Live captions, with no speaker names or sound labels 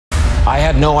I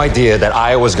had no idea that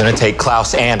Aya was gonna take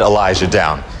Klaus and Elijah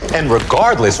down. And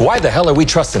regardless, why the hell are we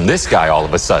trusting this guy all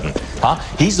of a sudden? Huh?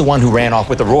 He's the one who ran off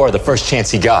with Aurora the first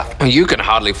chance he got. Well, you can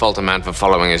hardly fault a man for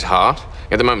following his heart.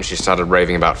 At the moment she started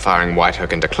raving about firing White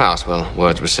Hook into Klaus, well,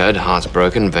 words were said, hearts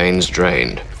broken, veins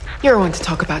drained. You're one to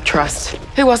talk about trust.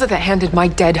 Who was it that handed my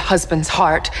dead husband's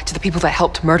heart to the people that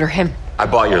helped murder him? I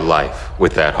bought your life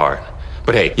with that heart.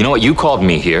 But hey, you know what? You called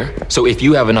me here. So if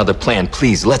you have another plan,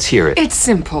 please, let's hear it. It's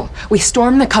simple. We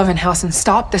storm the Coven House and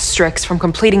stop the Strix from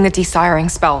completing the desiring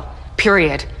spell.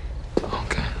 Period.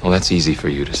 Okay. Well, that's easy for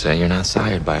you to say. You're not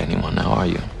sired by anyone now, are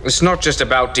you? It's not just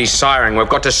about desiring. We've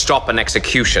got to stop an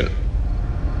execution.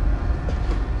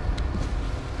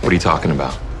 What are you talking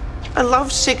about? A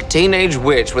lovesick teenage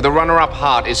witch with a runner-up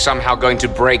heart is somehow going to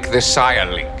break the sire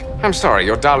link. I'm sorry,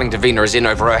 your darling Davina is in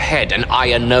over her head, and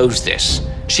Aya knows this.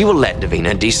 She will let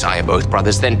Davina desire both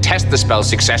brothers, then test the spell's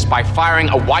success by firing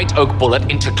a White Oak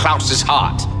bullet into Klaus's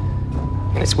heart.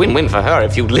 And it's win-win for her.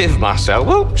 If you live, Marcel,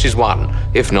 well, she's won.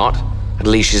 If not, at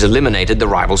least she's eliminated the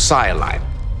rival sire line,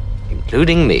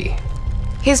 including me.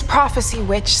 His prophecy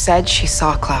witch said she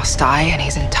saw Klaus die and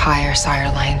his entire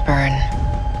sire line burn.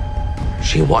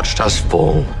 She watched us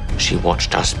fall. She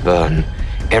watched us burn.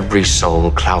 Every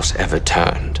soul Klaus ever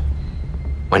turned.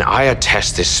 When Aya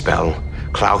tests this spell,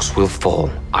 Klaus will fall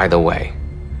either way.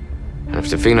 And if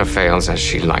Davina fails, as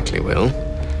she likely will,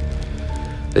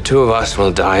 the two of us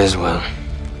will die as well.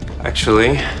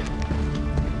 Actually,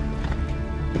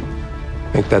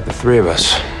 make that the three of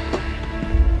us.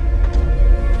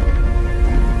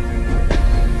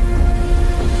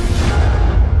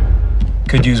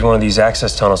 Could use one of these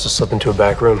access tunnels to slip into a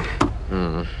back room.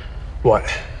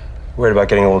 What? Worried about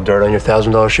getting a little dirt on your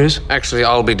 $1,000 shoes? Actually,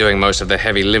 I'll be doing most of the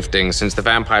heavy lifting since the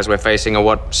vampires we're facing are,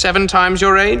 what, 7 times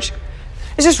your age?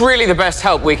 Is this really the best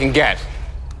help we can get?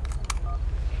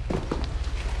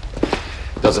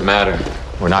 Doesn't matter.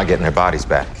 We're not getting their bodies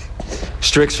back.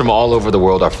 Strix from all over the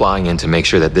world are flying in to make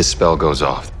sure that this spell goes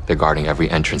off. They're guarding every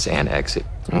entrance and exit.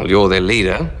 Well, you're their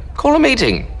leader. Call a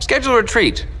meeting. Schedule a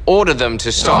retreat. Order them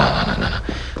to stop. No.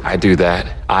 I do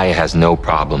that. Aya has no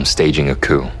problem staging a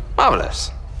coup.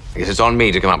 Marvelous. I guess it's on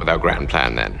me to come up with our grand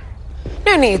plan, then.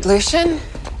 No need, Lucien.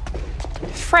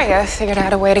 Freya figured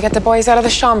out a way to get the boys out of the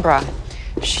Chambra.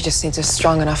 She just needs a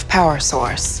strong enough power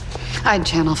source. I'd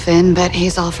channel Finn, but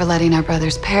he's all for letting our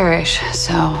brothers perish,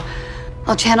 so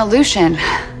I'll channel Lucien.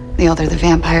 The older the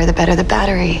vampire, the better the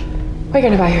battery. We're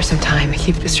gonna buy her some time,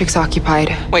 keep the Strix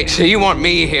occupied. Wait, so you want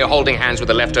me here holding hands with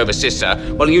a leftover sister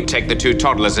while you take the 2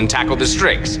 toddlers and tackle the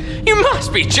Strix? You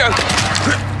must be joking!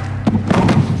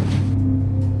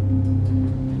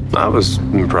 That was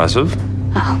impressive.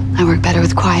 Oh, I work better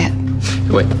with quiet.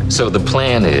 Wait, so the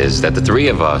plan is that the 3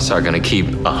 of us are gonna keep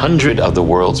 100 of the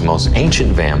world's most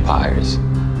ancient vampires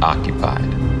occupied.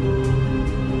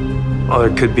 Well,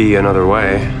 there could be another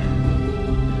way.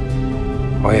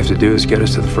 All you have to do is get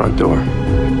us to the front door.